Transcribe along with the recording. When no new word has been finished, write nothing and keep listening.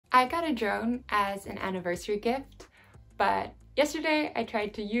I got a drone as an anniversary gift, but yesterday I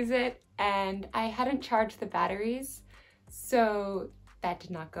tried to use it and I hadn't charged the batteries, so that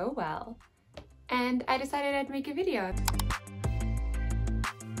did not go well. And I decided I'd make a video.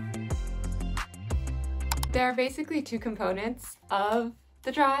 There are basically two components of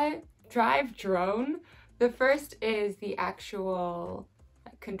the Drive drone. The first is the actual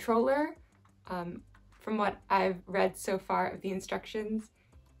controller. From what I've read so far of the instructions,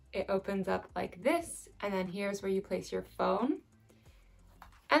 it opens up like this, and then here's where you place your phone.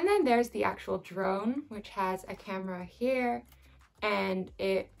 And then there's the actual drone, which has a camera here, and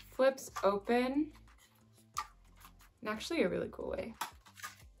it flips open in actually a really cool way.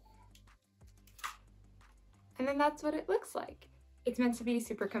 And then that's what it looks like. It's meant to be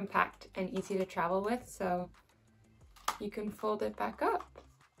super compact and easy to travel with, so you can fold it back up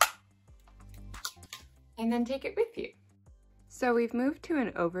and then take it with you. So we've moved to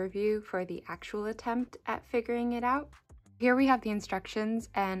an overview for the actual attempt at figuring it out. Here we have the instructions,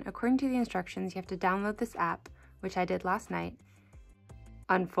 and according to the instructions, you have to download this app, which I did last night,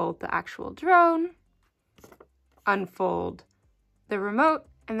 unfold the actual drone, unfold the remote,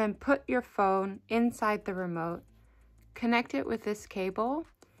 and then put your phone inside the remote, connect it with this cable,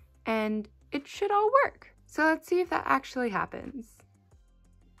 and it should all work. So let's see if that actually happens.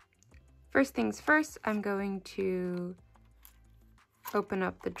 First things first, I'm going to open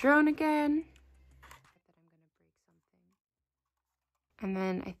up the drone again. And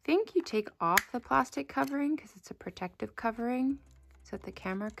then I think you take off the plastic covering because it's a protective covering so that the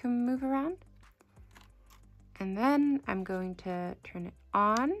camera can move around. And then I'm going to turn it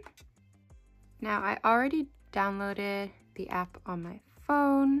on. Now I already downloaded the app on my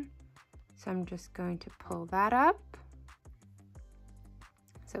phone, so I'm just going to pull that up.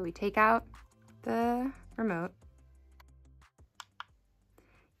 So we take out the remote.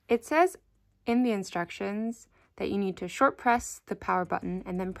 It says in the instructions that you need to short press the power button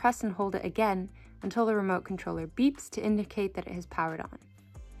and then press and hold it again until the remote controller beeps to indicate that it has powered on.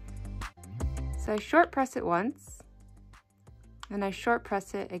 So I short press it once, then I short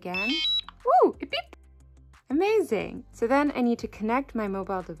press it again. Woo! It beeped! Amazing! So then I need to connect my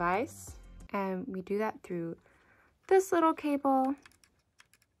mobile device, and we do that through this little cable.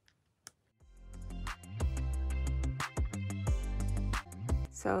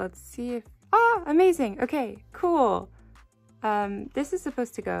 So let's see if, amazing. Okay, cool. This is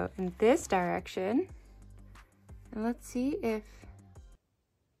supposed to go in this direction. And let's see if,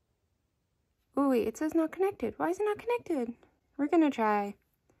 oh wait, it says not connected. Why is it not connected? We're gonna try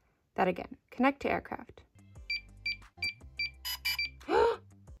that again. Connect to aircraft. It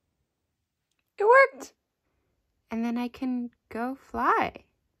worked! And then I can go fly.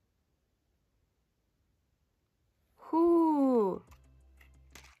 Whoo!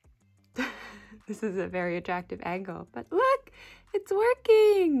 This is a very attractive angle, but look, it's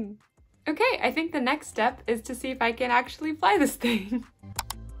working! Okay, I think the next step is to see if I can actually fly this thing.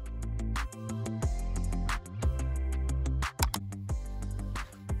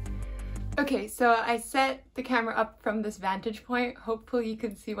 Okay, so I set the camera up from this vantage point. Hopefully you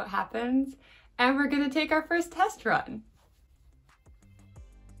can see what happens. And we're gonna take our first test run.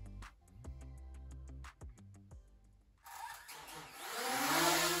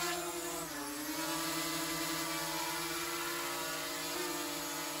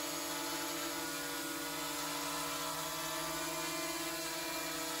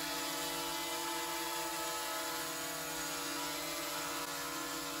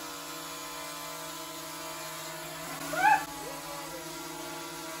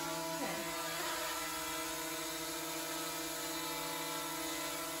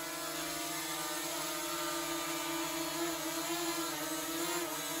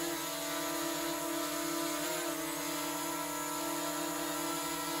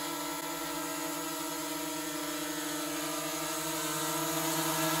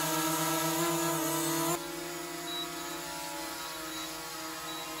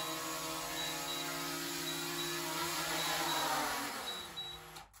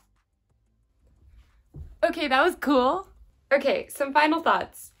 Okay, that was cool. Okay, some final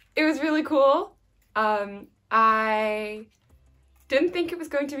thoughts. It was really cool. I didn't think it was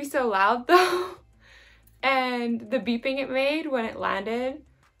going to be so loud though. And the beeping it made when it landed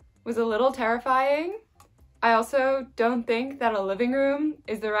was a little terrifying. I also don't think that a living room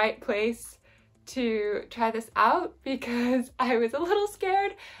is the right place to try this out because I was a little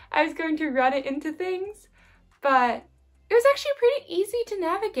scared I was going to run it into things, but it was actually pretty easy to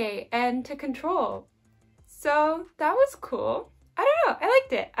navigate and to control. So that was cool. I don't know, I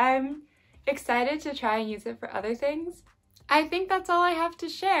liked it. I'm excited to try and use it for other things. I think that's all I have to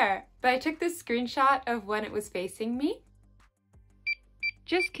share, but I took this screenshot of when it was facing me.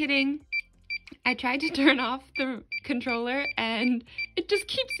 Just kidding. I tried to turn off the controller and it just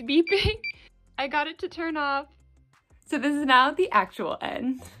keeps beeping. I got it to turn off. So this is now the actual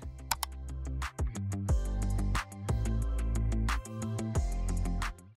end.